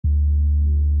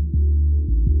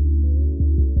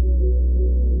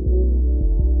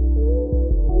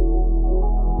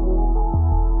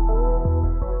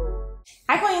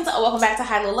welcome back to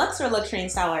Highlowluxxe, where luxury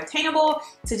and style are attainable.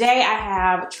 Today I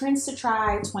have trends to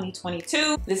try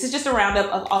 2022. This is just a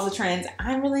roundup of all the trends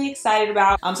I'm really excited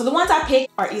about. So the ones I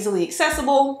picked are easily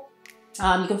accessible.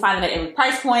 You can find them at every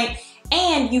price point,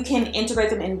 and you can integrate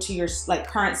them into your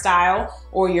current style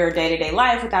or your day-to-day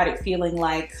life without it feeling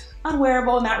like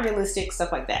unwearable, not realistic,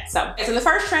 stuff like that. So the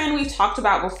first trend we've talked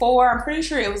about before. I'm pretty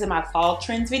sure it was in my fall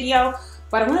trends video,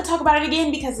 but I want to talk about it again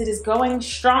because it is going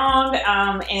strong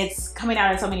and it's coming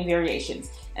out in so many variations.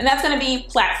 And that's going to be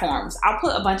platforms. I'll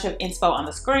put a bunch of inspo on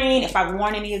the screen. If I've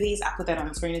worn any of these, I'll put that on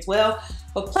the screen as well.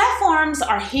 But platforms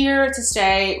are here to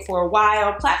stay for a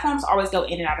while. Platforms always go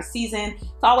in and out of season.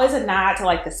 It's always a nod to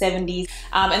like the 70s.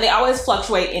 And they always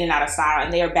fluctuate in and out of style,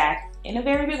 and they are back in a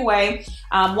very big way.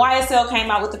 YSL came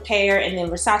out with a pair, and then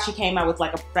Versace came out with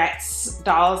like a Bratz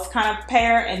dolls kind of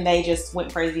pair, and they just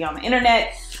went crazy on the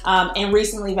internet. And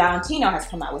recently Valentino has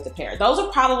come out with a pair. Those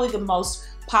are probably the most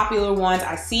popular ones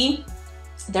I see.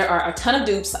 There are a ton of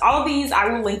dupes. All of these I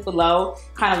will link below,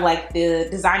 kind of like the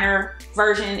designer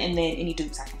version and then any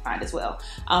dupes I can find as well.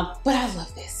 But I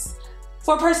love this.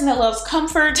 For a person that loves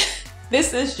comfort,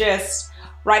 this is just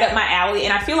right up my alley.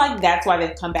 And I feel like that's why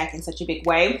they've come back in such a big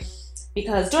way.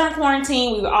 Because during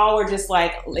quarantine, we all were just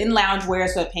like in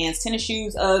loungewear, sweatpants, tennis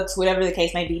shoes, Uggs, whatever the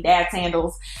case may be, dad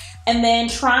sandals. And then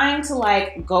trying to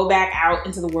like go back out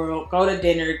into the world, go to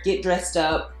dinner, get dressed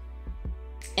up,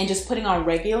 and just putting on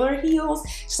regular heels,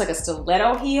 just like a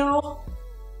stiletto heel.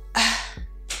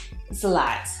 It's a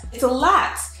lot. It's a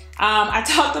lot. I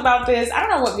talked about this, I don't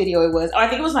know what video it was. Oh, I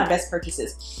think it was my best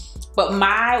purchases. But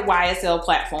my YSL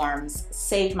platforms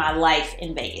saved my life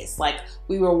in Vegas. Like,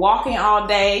 we were walking all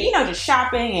day, you know, just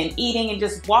shopping and eating and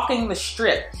just walking the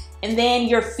strip. And then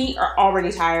your feet are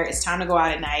already tired. It's time to go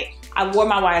out at night. I wore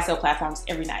my YSL platforms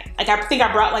every night. Like, I think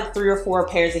I brought like 3 or 4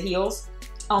 pairs of heels.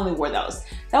 I only wore those.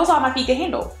 That was all my feet could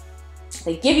handle.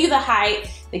 They give you the height,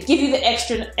 they give you the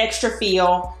extra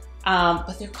feel,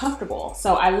 but they're comfortable.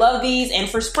 So I love these. And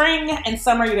for spring and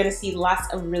summer, you're gonna see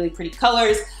lots of really pretty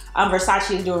colors.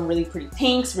 Versace is doing really pretty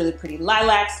pinks, really pretty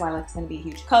lilacs. Lilac's gonna be a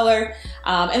huge color.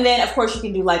 And then of course you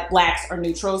can do like blacks or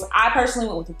neutrals. I personally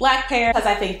went with a black pair because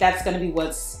I think that's gonna be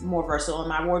what's more versatile in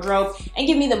my wardrobe and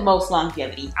give me the most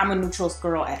longevity. I'm a neutrals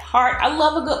girl at heart. I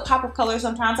love a good pop of color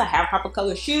sometimes. I have pop of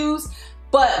color shoes,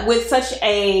 but with such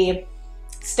a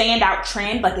standout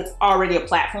trend, like it's already a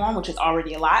platform, which is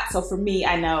already a lot. So for me,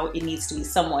 I know it needs to be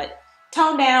somewhat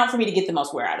toned down for me to get the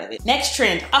most wear out of it. Next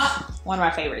trend, one of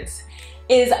my favorites,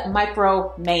 is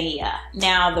micro mania.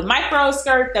 Now the micro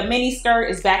skirt, the mini skirt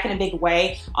is back in a big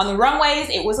way. On the runways,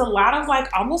 it was a lot of like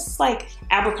almost like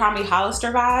Abercrombie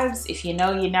Hollister vibes. If you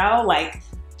know, you know. Like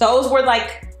those were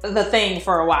like the thing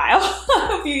for a while,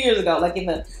 a few years ago, like in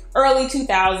the early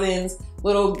 2000s,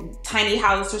 little tiny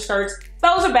Hollister skirts.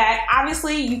 Those are back.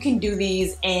 Obviously, you can do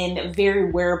these in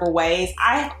very wearable ways.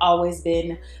 I've always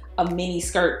been a mini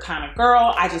skirt kind of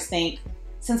girl. I just think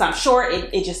since I'm short,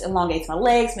 it just elongates my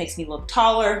legs, makes me look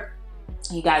taller.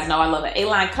 You guys know I love an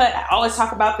A-line cut. I always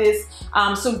talk about this.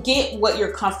 So get what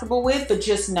you're comfortable with, but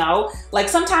just know, like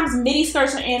sometimes midi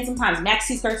skirts are in, sometimes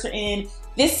maxi skirts are in.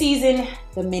 This season,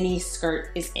 the mini skirt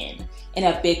is in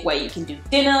a big way. You can do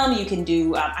denim, you can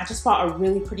do, I just bought a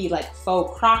really pretty like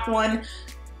faux croc one.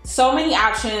 So many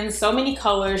options, so many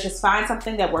colors. Just find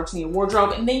something that works in your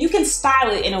wardrobe, and then you can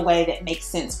style it in a way that makes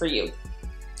sense for you.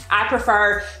 I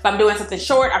prefer, if I'm doing something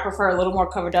short, I prefer a little more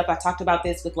covered up. I talked about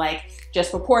this with like just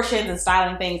proportions and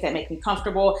styling things that make me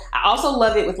comfortable. I also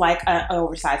love it with like an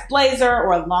oversized blazer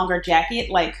or a longer jacket.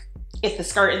 Like if the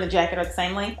skirt and the jacket are the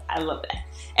same length, I love that.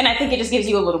 And I think it just gives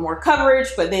you a little more coverage,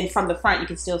 but then from the front, you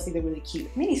can still see the really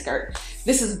cute mini skirt.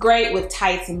 This is great with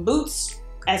tights and boots.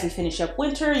 As we finish up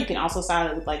winter, you can also style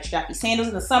it with like strappy sandals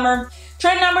in the summer.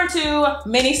 Trend number 2,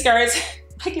 mini skirts.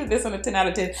 I give this one a 10 out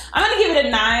of 10. I'm gonna give it a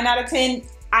 9 out of 10.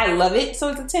 I love it, so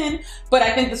it's a 10, but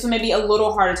I think this one may be a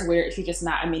little harder to wear if you're just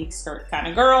not a mini skirt kind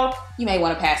of girl. You may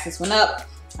want to pass this one up.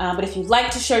 But if you like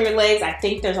to show your legs, I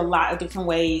think there's a lot of different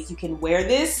ways you can wear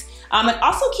this. And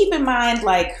also keep in mind,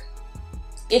 like,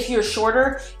 if you're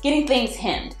shorter, getting things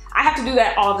hemmed. I have to do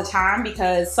that all the time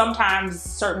because sometimes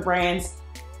certain brands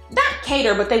not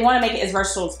cater, but they want to make it as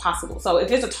versatile as possible. So if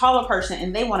there's a taller person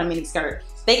and they want a mini skirt,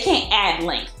 they can't add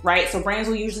length, right? So brands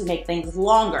will usually make things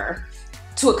longer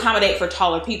to accommodate for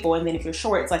taller people. And then if you're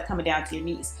short, it's like coming down to your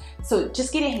knees. So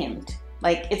just get it hemmed.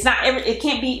 Like it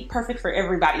can't be perfect for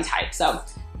everybody's height. So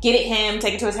get it hemmed,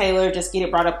 take it to a tailor, just get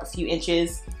it brought up a few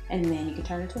inches, and then you can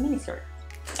turn it into a mini skirt.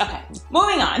 Okay,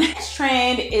 moving on. Next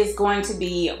trend is going to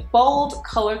be bold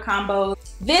color combos.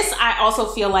 This I also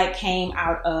feel like came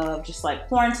out of just like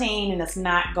quarantine and it's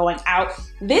not going out.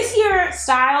 This year,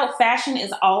 style, fashion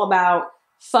is all about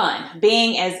fun,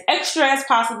 being as extra as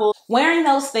possible, wearing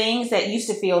those things that used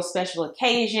to feel special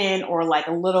occasion or like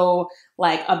a little,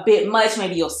 like a bit much.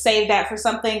 Maybe you'll save that for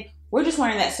something. We're just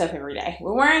wearing that stuff every day.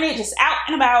 We're wearing it just out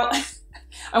and about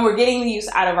and we're getting the use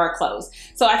out of our clothes.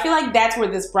 So I feel like that's where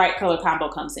this bright color combo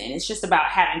comes in. It's just about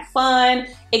having fun,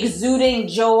 exuding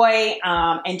joy,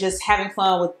 and just having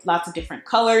fun with lots of different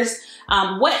colors.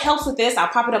 What helps with this, I'll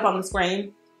pop it up on the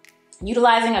screen,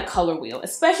 utilizing a color wheel,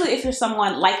 especially if you're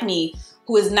someone like me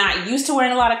who is not used to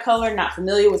wearing a lot of color, not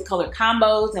familiar with color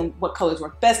combos and what colors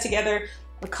work best together.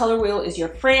 The color wheel is your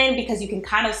friend because you can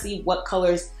kind of see what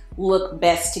colors look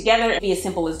best together. It'd be as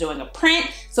simple as doing a print.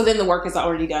 So then the work is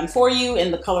already done for you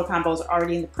and the color combos are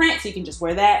already in the print. So you can just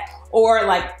wear that, or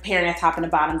like pairing a top and a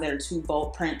bottom that are two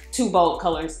bold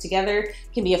colors together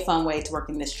can be a fun way to work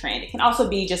in this trend. It can also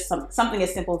be just something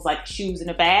as simple as like shoes in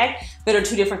a bag that are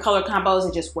two different color combos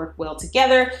and just work well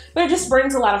together. But it just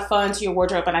brings a lot of fun to your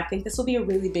wardrobe. And I think this will be a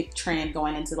really big trend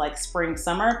going into like spring,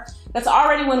 summer. That's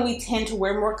already when we tend to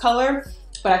wear more color.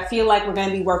 But I feel like we're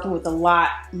gonna be working with a lot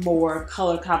more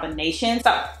color combinations.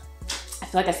 So I feel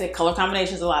like I said color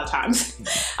combinations a lot of times.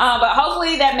 But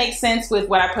hopefully that makes sense with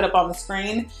what I put up on the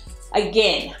screen.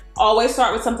 Again, always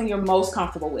start with something you're most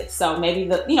comfortable with. So maybe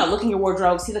look in your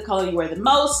wardrobe, see the color you wear the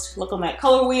most, look on that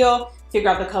color wheel, figure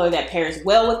out the color that pairs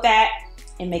well with that,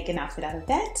 and make an outfit out of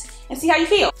that, and see how you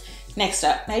feel. Next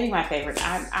up, maybe my favorite.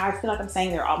 I feel like I'm saying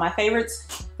they're all my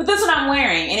favorites, but this one I'm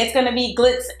wearing, and it's gonna be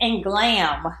Glitz and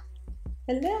Glam.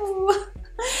 Hello.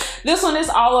 This one is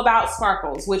all about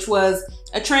sparkles, which was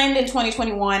a trend in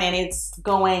 2021 and it's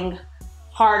going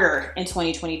harder in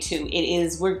 2022.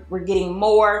 We're getting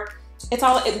more.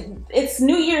 It's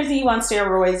New Year's Eve on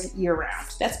steroids year round.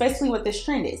 That's basically what this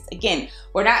trend is. Again,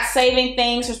 we're not saving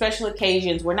things for special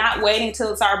occasions. We're not waiting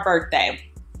till it's our birthday.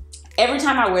 Every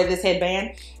time I wear this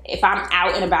headband, if I'm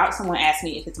out and about, someone asks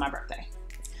me if it's my birthday.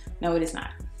 No, it is not.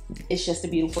 It's just a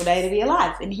beautiful day to be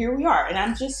alive. And here we are. And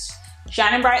I'm just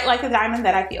shining bright like the diamond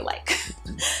that I feel like.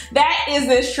 That is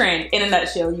this trend in a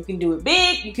nutshell. You can do it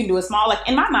big, you can do it small. Like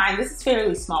in my mind, this is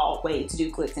fairly small way to do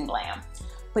glitz and glam,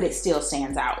 but it still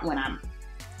stands out when I'm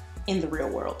in the real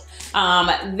world.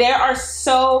 There are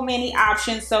so many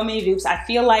options, so many dupes. I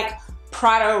feel like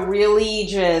Prada really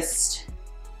just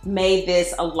made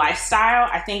this a lifestyle.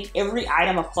 I think every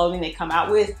item of clothing they come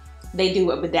out with, they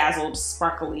do a bedazzled,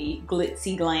 sparkly,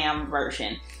 glitzy glam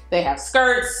version. They have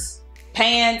skirts,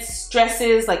 pants,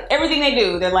 dresses, like everything they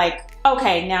do, they're like,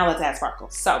 okay, now let's add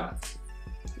sparkles. So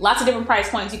lots of different price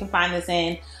points you can find this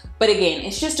in. But again,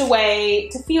 it's just a way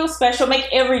to feel special, make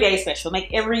every day special,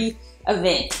 make every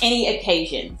event, any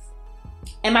occasion.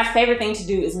 And my favorite thing to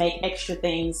do is make extra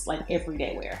things like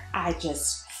everyday wear.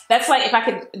 That's like, if I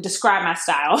could describe my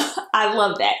style, I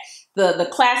love that. The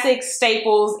classic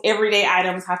staples, everyday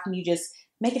items, how can you just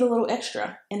make it a little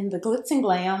extra? And the glitz and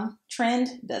glam trend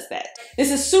does that.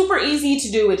 This is super easy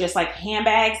to do with just like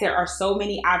handbags. There are so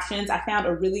many options. I found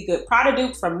a really good Prada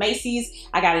dupe from Macy's.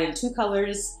 I got it in 2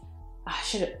 colors.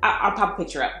 I'll pop a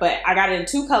picture up, but I got it in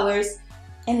 2 colors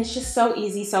and it's just so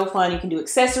easy, so fun. You can do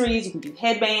accessories, you can do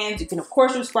headbands, you can of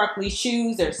course do sparkly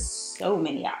shoes. There's so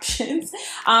many options.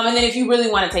 And then if you really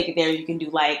want to take it there, you can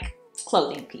do like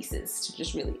clothing pieces to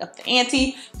just really up the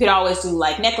ante. You could always do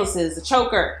like necklaces, a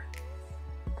choker,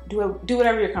 do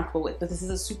whatever you're comfortable with, but this is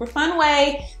a super fun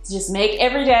way to just make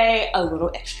every day a little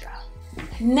extra.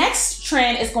 Next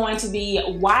trend is going to be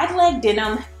wide leg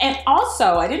denim. And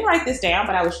also, I didn't write this down,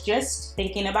 but I was just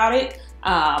thinking about it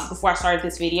before I started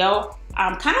this video.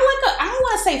 Kind of like I don't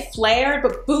want to say flared,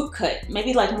 but boot cut,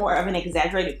 maybe like more of an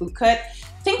exaggerated boot cut.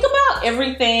 Think about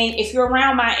everything, if you're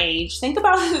around my age, think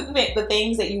about the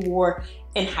things that you wore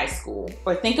in high school,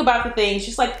 or think about the things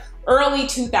just like early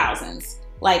 2000s.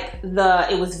 Like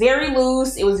it was very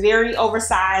loose, it was very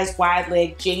oversized wide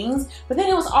leg jeans, but then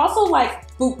it was also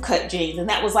like boot cut jeans, and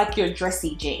that was like your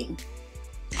dressy jean.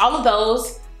 All of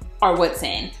those are what's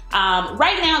in.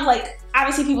 Right now, like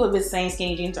obviously people have been saying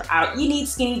skinny jeans are out. You need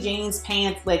skinny jeans,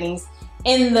 pants, leggings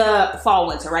in the fall,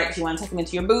 winter, right? Because you want to tuck them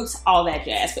into your boots, all that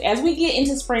jazz. But as we get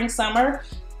into spring, summer,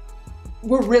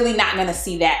 we're really not gonna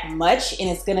see that much, and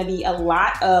it's gonna be a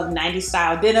lot of 90s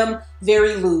style denim,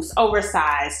 very loose,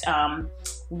 oversized,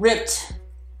 ripped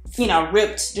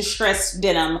distressed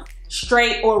denim,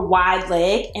 straight or wide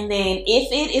leg. And then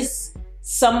if it is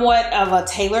somewhat of a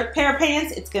tailored pair of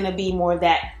pants, it's gonna be more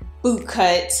that boot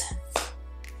cut.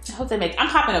 I hope I'm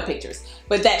popping up pictures,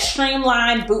 but that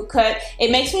streamlined boot cut,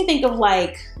 it makes me think of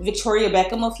like Victoria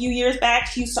Beckham a few years back.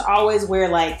 She used to always wear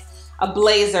like a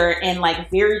blazer and like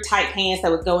very tight pants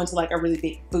that would go into like a really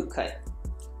big boot cut.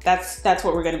 That's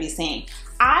what we're gonna be seeing.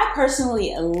 I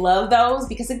personally love those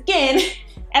because again,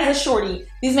 as a shorty,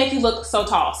 these make you look so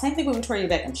tall. Same thing with Victoria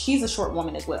Beckham. She's a short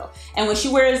woman as well. And when she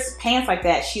wears pants like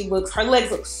that, her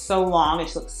legs look so long and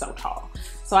she looks so tall.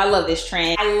 So I love this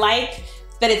trend. I like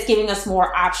that it's giving us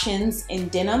more options in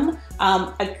denim.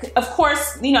 Of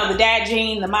course, you know, the dad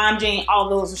jean, the mom jean, all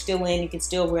those are still in. You can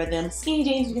still wear them. Skinny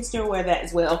jeans, you can still wear that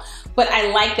as well. But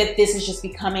I like that this is just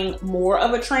becoming more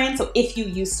of a trend. So if you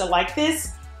used to like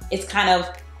this, it's kind of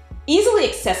easily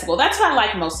accessible. That's what I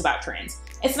like most about trends.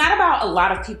 It's not about a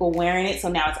lot of people wearing it, so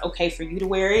now it's okay for you to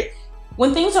wear it.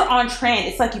 When things are on trend,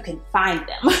 it's like you can find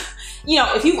them. You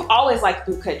know, if you've always liked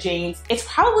bootcut jeans, it's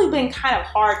probably been kind of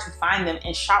hard to find them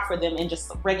and shop for them in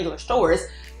just regular stores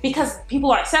because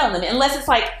people aren't selling them, unless it's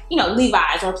like, you know,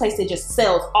 Levi's or a place that just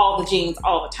sells all the jeans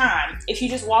all the time. If you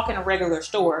just walk in a regular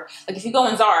store, like if you go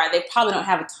in Zara, they probably don't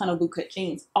have a ton of bootcut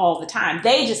jeans all the time.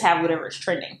 They just have whatever is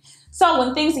trending. So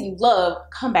when things that you love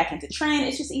come back into trend,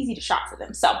 it's just easy to shop for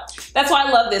them. So that's why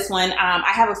I love this one.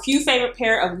 I have a few favorite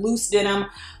pair of loose denim,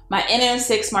 my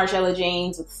NM6 Margiela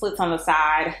jeans with slits on the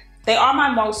side. They are my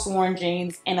most worn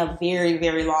jeans in a very,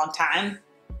 very long time.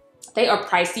 They are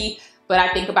pricey, but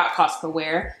I think about cost per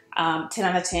wear. 10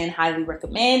 out of 10, highly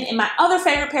recommend. And my other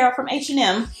favorite pair are from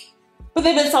H&M, but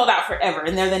they've been sold out forever,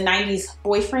 and they're the 90s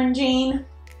boyfriend jean.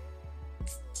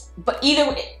 But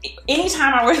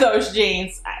anytime I wear those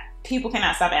jeans, people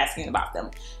cannot stop asking about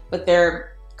them. But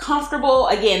they're comfortable.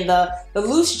 Again, the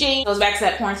loose jean goes back to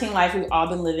that quarantine life we've all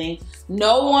been living.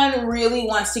 No one really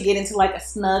wants to get into like a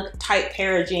snug, tight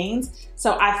pair of jeans.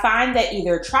 So I find that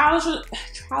either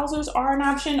trousers are an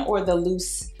option, or the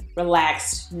loose,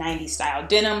 relaxed 90s style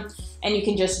denim, and you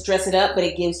can just dress it up, but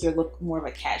it gives your look more of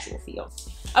a casual feel.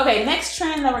 Okay, next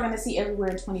trend that we're gonna see everywhere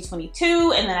in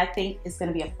 2022, and that I think is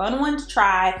gonna be a fun one to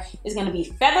try, is gonna be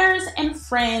feathers and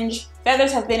fringe.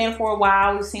 Feathers have been in for a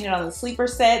while. We've seen it on the sleeper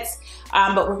sets,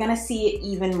 but we're gonna see it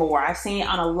even more. I've seen it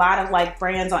on a lot of like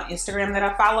brands on Instagram that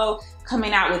I follow,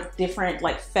 coming out with different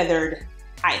like feathered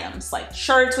items, like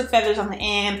shirts with feathers on the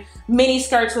end, mini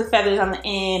skirts with feathers on the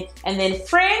end, and then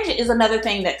fringe is another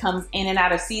thing that comes in and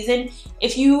out of season.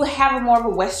 If you have a more of a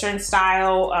Western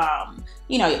style,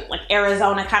 you know, like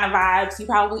Arizona kind of vibes, you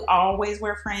probably always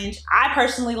wear fringe. I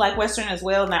personally like Western as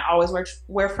well, and I always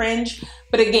wear fringe.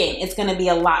 But again, it's gonna be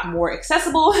a lot more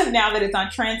accessible now that it's on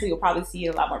trend, so you'll probably see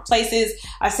it a lot more places.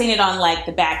 I've seen it on like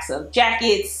the backs of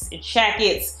jackets and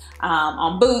shackets,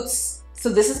 on boots. So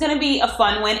this is gonna be a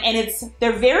fun one, and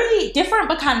they're very different,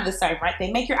 but kind of the same, right?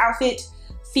 They make your outfit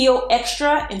feel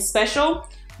extra and special,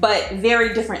 but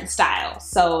very different styles.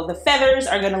 So the feathers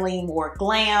are gonna lean more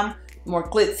glam, more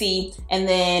glitzy, and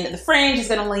then the fringe is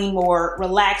gonna lean more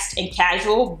relaxed and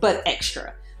casual, but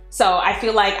extra. So I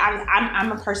feel like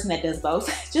I'm a person that does both.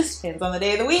 It just depends on the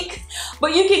day of the week,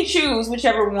 but you can choose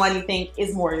whichever one you think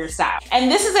is more your style.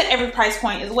 And this is at every price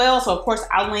point as well. So of course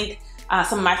I'll link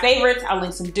some of my favorites. I'll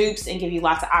link some dupes and give you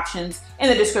lots of options in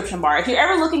the description bar. If you're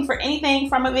ever looking for anything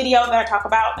from a video that I talk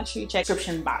about, make sure you check the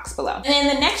description box below. And then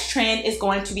the next trend is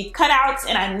going to be cutouts.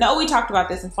 And I know we talked about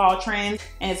this in fall trends,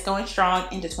 and it's going strong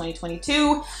into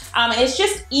 2022. And it's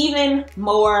just even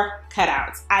more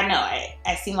cutouts. I know,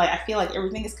 I feel like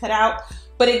everything is cut out.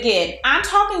 But again, I'm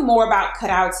talking more about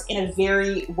cutouts in a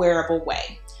very wearable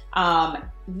way.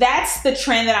 That's the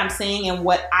trend that I'm seeing, and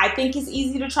what I think is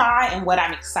easy to try and what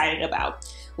I'm excited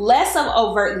about. Less of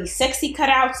overtly sexy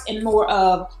cutouts and more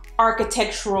of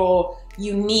architectural,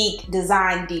 unique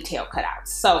design detail cutouts.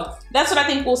 So that's what I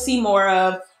think we'll see more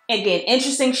of. Again,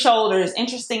 interesting shoulders,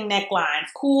 interesting necklines,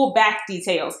 cool back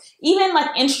details, even like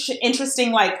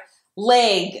interesting like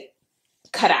leg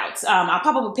cutouts. I'll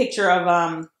pop up a picture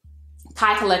of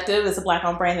Thai Collective. Is a black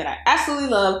owned brand that I absolutely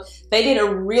love. They did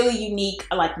a really unique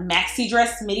like maxi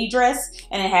dress, midi dress,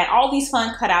 and it had all these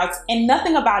fun cutouts, and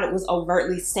nothing about it was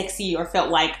overtly sexy or felt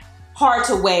like hard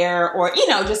to wear or, you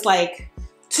know, just like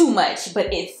too much,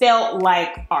 but it felt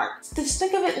like art. Just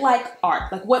think of it like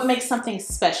art, like what makes something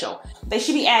special. They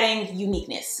should be adding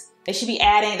uniqueness. They should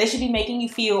be making you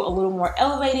feel a little more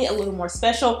elevated, a little more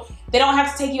special. They don't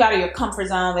have to take you out of your comfort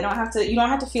zone. You don't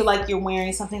have to feel like you're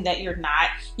wearing something that you're not.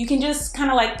 You can just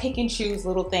kind of like pick and choose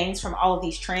little things from all of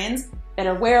these trends that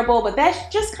are wearable, but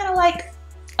that's just kind of like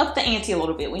up the ante a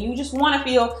little bit when you just want to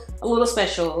feel a little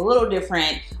special, a little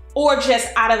different, or just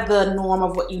out of the norm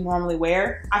of what you normally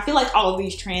wear. I feel like all of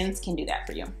these trends can do that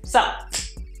for you. So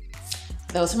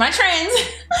those are my trends.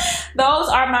 Those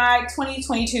are my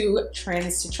 2022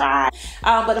 trends to try.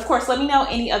 But of course, let me know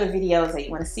any other videos that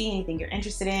you want to see, anything you're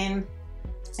interested in,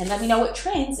 and let me know what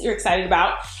trends you're excited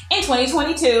about in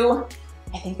 2022.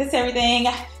 I think that's everything.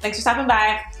 Thanks for stopping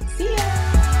by. See ya.